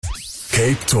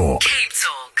Cape Talk.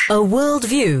 A world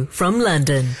view from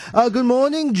London. Good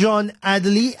morning, John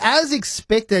Adderley. As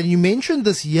expected, you mentioned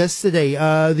this yesterday,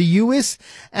 the US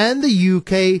and the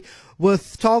UK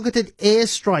with targeted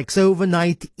airstrikes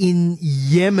overnight in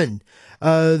Yemen.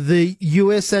 The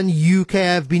US and UK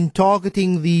have been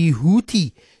targeting the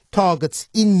Houthi targets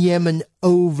in Yemen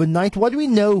overnight. What do we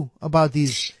know about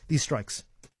these strikes?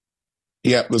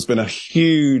 Yeah, there's been a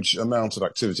huge amount of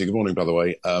activity. Good morning, by the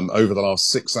way, over the last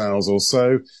 6 hours or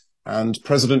so. And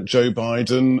President Joe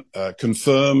Biden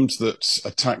confirmed that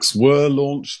attacks were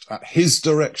launched at his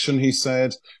direction, he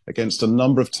said, against a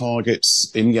number of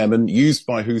targets in Yemen used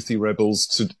by Houthi rebels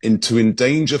to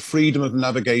endanger freedom of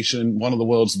navigation in one of the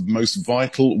world's most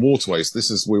vital waterways.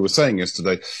 This, as we were saying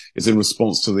yesterday, is in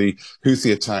response to the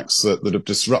Houthi attacks that have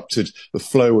disrupted the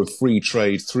flow of free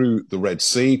trade through the Red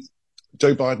Sea.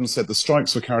 Joe Biden said the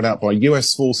strikes were carried out by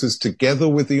US forces together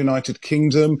with the United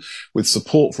Kingdom, with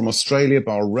support from Australia,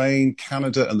 Bahrain,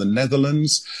 Canada and the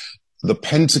Netherlands. The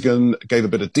Pentagon gave a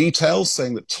bit of detail,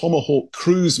 saying that Tomahawk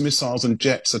cruise missiles and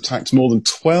jets attacked more than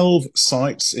 12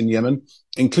 sites in Yemen,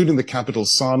 including the capital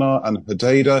Sana'a and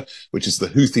Hodeidah, which is the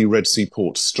Houthi Red Sea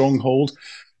port stronghold.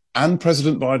 And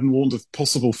President Biden warned of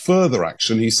possible further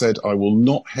action. He said, "I will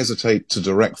not hesitate to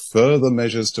direct further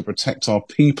measures to protect our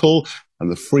people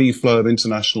and the free flow of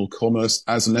international commerce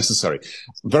as necessary."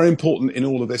 Very important in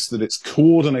all of this that it's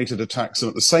coordinated attacks. And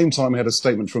at the same time, we had a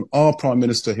statement from our Prime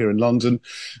Minister here in London,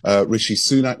 Rishi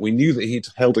Sunak. We knew that he'd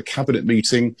held a cabinet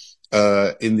meeting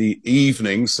in the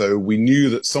evening, so we knew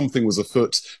that something was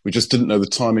afoot. We just didn't know the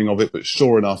timing of it, but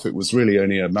sure enough, it was really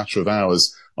only a matter of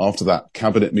hours after that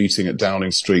cabinet meeting at Downing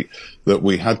Street that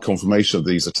we had confirmation of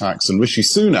these attacks. And Rishi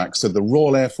Sunak said the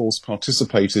Royal Air Force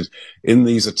participated in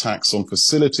these attacks on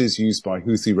facilities used by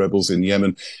Houthi rebels in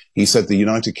Yemen. He said the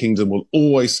United Kingdom will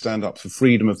always stand up for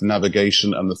freedom of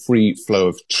navigation and the free flow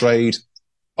of trade.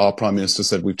 Our Prime Minister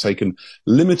said we've taken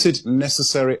limited,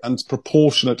 necessary and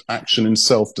proportionate action in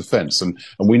self-defence. And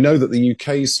we know that the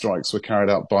UK's strikes were carried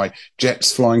out by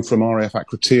jets flying from RAF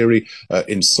Akrotiri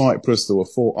in Cyprus. There were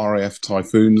 4 RAF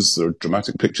Typhoons. There are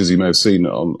dramatic pictures you may have seen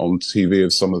on TV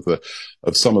of some of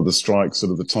the strikes,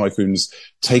 sort of the Typhoons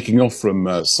taking off from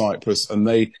Cyprus. And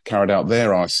they carried out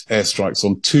their airstrikes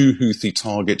on 2 Houthi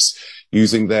targets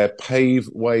using their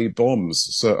pave-way bombs.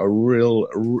 So a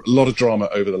lot of drama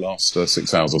over the last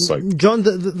 6 hours or so. John,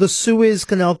 the Suez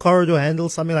Canal corridor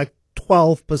handles something like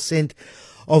 12%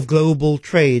 of global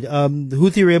trade. The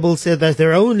Houthi rebels said that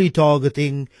they're only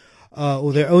targeting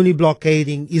or they're only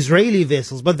blockading Israeli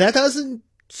vessels, but that hasn't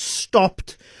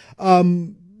stopped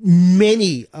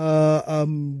many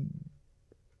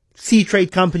sea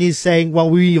trade companies saying, well,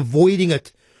 we're avoiding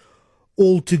it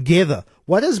altogether.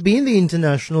 What has been the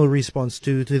international response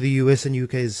to the US and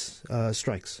UK's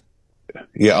strikes?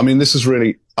 Yeah, I mean, this has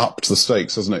really upped the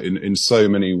stakes, hasn't it, in so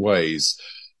many ways.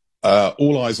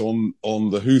 All eyes on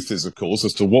the Houthis, of course,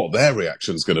 as to what their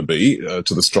reaction is going to be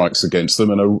to the strikes against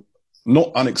them. And a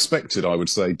not unexpected, I would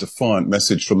say, defiant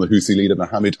message from the Houthi leader,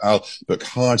 Mohammed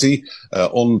al-Baghdadi,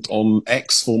 on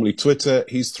X, formerly Twitter.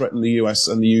 He's threatened the US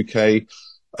and the UK,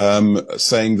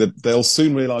 saying that they'll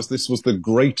soon realise this was the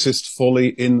greatest folly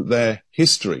in their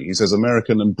history. He says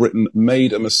America and Britain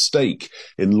made a mistake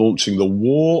in launching the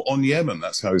war on Yemen.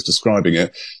 That's how he's describing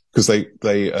it, because they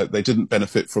didn't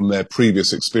benefit from their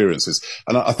previous experiences.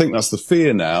 And I think that's the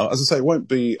fear now. As I say, it won't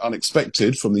be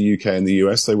unexpected from the UK and the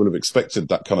US. They would have expected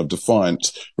that kind of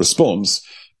defiant response.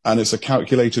 And it's a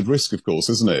calculated risk, of course,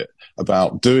 isn't it,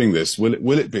 about doing this? Will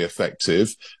it be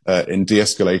effective in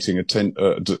de-escalating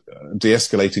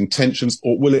tensions,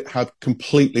 or will it have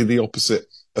completely the opposite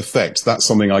effect? That's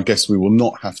something I guess we will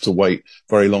not have to wait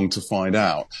very long to find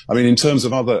out. I mean, in terms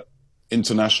of other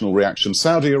international reaction,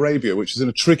 Saudi Arabia, which is in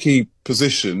a tricky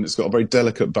position, it's got a very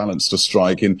delicate balance to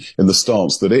strike in the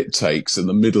stance that it takes in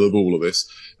the middle of all of this.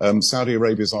 Saudi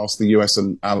Arabia's asked the US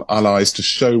and allies to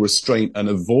show restraint and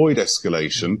avoid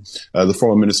escalation. The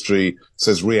foreign ministry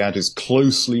says Riyadh is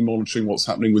closely monitoring what's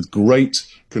happening with great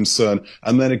concern.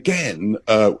 And then again,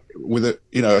 with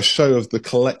a show of the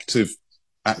collective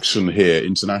action here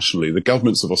internationally. The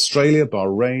governments of Australia,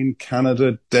 Bahrain,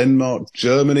 Canada, Denmark,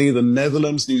 Germany, the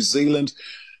Netherlands, New Zealand,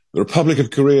 the Republic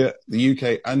of Korea, the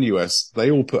UK and US,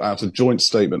 they all put out a joint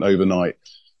statement overnight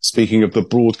speaking of the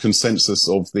broad consensus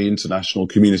of the international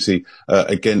community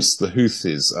against the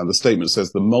Houthis. And the statement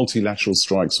says the multilateral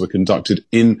strikes were conducted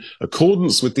in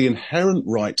accordance with the inherent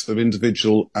right of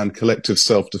individual and collective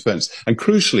self-defense. And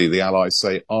crucially, the allies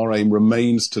say our aim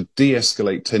remains to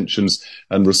de-escalate tensions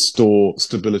and restore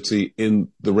stability in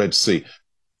the Red Sea.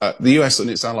 The US and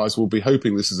its allies will be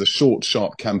hoping this is a short,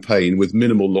 sharp campaign with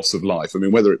minimal loss of life. I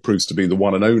mean, whether it proves to be the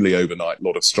one and only overnight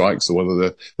lot of strikes or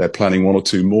whether they're planning one or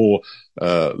two more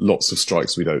lots of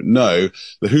strikes, we don't know.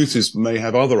 The Houthis may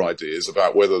have other ideas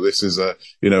about whether this is a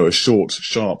short,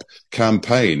 sharp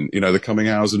campaign. The coming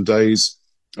hours and days,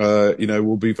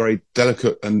 will be very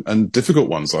delicate and difficult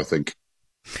ones, I think.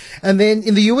 And then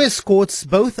in the U.S. courts,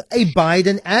 both a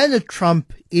Biden and a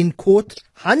Trump in court.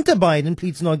 Hunter Biden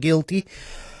pleads not guilty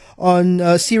on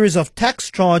a series of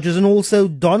tax charges, and also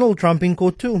Donald Trump in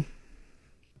court too.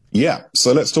 Yeah,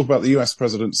 so let's talk about the US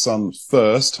president's son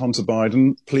first. Hunter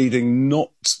Biden pleading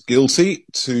not guilty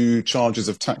to charges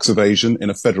of tax evasion in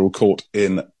a federal court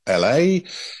in LA.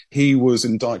 He was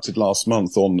indicted last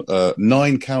month on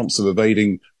 9 counts of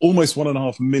evading almost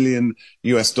 $1.5 million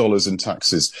in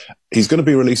taxes. He's going to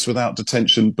be released without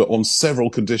detention, but on several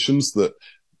conditions: that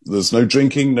there's no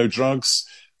drinking, no drugs.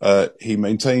 He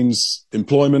maintains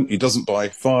employment. He doesn't buy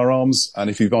firearms. And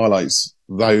if he violates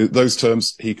those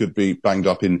terms, he could be banged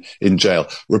up in jail.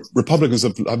 Republicans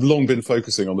have long been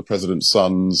focusing on the president's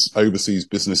son's overseas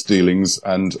business dealings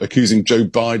and accusing Joe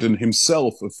Biden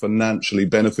himself of financially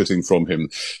benefiting from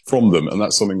them. And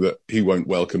that's something that he won't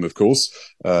welcome, of course,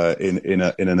 in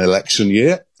an election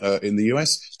year in the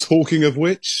US. Talking of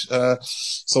which,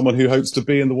 someone who hopes to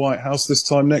be in the White House this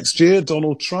time next year,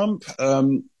 Donald Trump,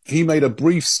 he made a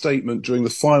brief statement during the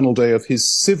final day of his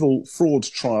civil fraud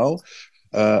trial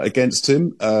against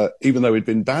him, even though he'd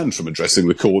been banned from addressing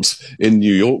the courts in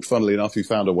New York. Funnily enough, he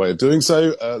found a way of doing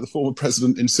so. The former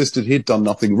president insisted he'd done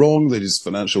nothing wrong, that his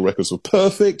financial records were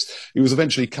perfect. He was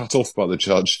eventually cut off by the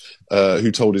judge,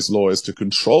 who told his lawyers to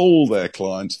control their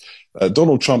client.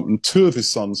 Donald Trump and 2 of his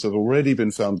sons have already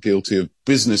been found guilty of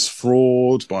business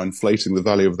fraud by inflating the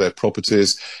value of their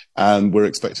properties, and we're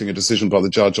expecting a decision by the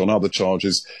judge on other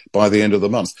charges by the end of the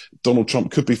month. Donald Trump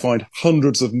could be fined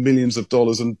hundreds of millions of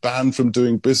dollars and banned from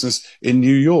doing business in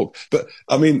New York. But,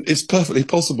 I mean, it's perfectly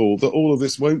possible that all of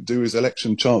this won't do his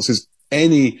election chances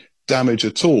any damage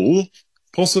at all,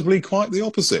 possibly quite the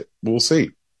opposite. We'll see.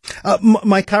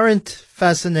 My current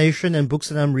fascination and books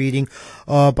that I'm reading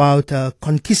are about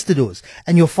conquistadors.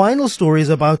 And your final story is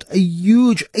about a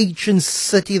huge ancient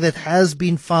city that has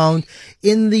been found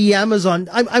in the Amazon.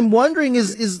 I'm wondering,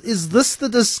 is this the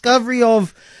discovery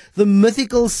of the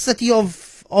mythical city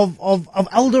of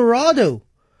El Dorado?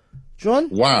 John?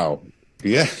 Wow.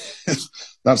 Yeah.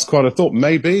 That's quite a thought.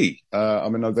 Maybe. They're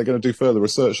going to do further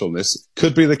research on this.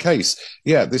 Could be the case.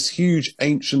 Yeah, this huge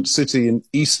ancient city in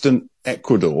eastern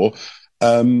Ecuador.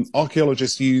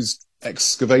 Archaeologists used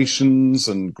excavations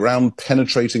and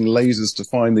ground-penetrating lasers to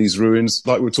find these ruins.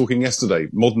 Like we were talking yesterday,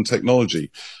 modern technology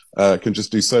can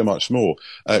just do so much more.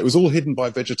 It was all hidden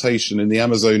by vegetation in the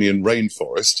Amazonian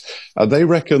rainforest. They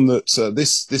reckon that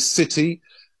this city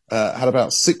had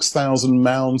about 6,000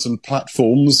 mounds and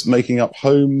platforms, making up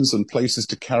homes and places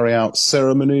to carry out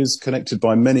ceremonies, connected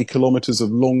by many kilometers of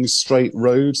long, straight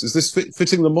roads. Is this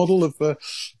fitting the model of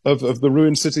the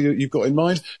ruined city that you've got in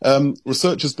mind?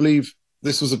 Researchers believe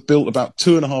this was built about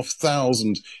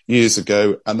 2,500 years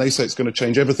ago, and they say it's going to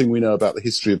change everything we know about the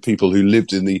history of people who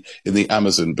lived in the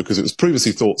Amazon, because it was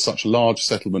previously thought such large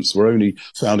settlements were only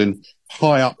found in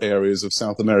high up areas of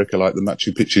South America, like the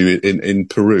Machu Picchu in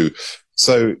Peru.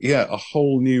 So, yeah, a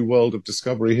whole new world of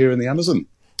discovery here in the Amazon.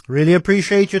 Really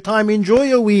appreciate your time. Enjoy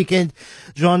your weekend.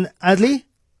 John Adley,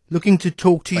 looking to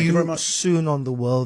talk to you very much. soon on The World.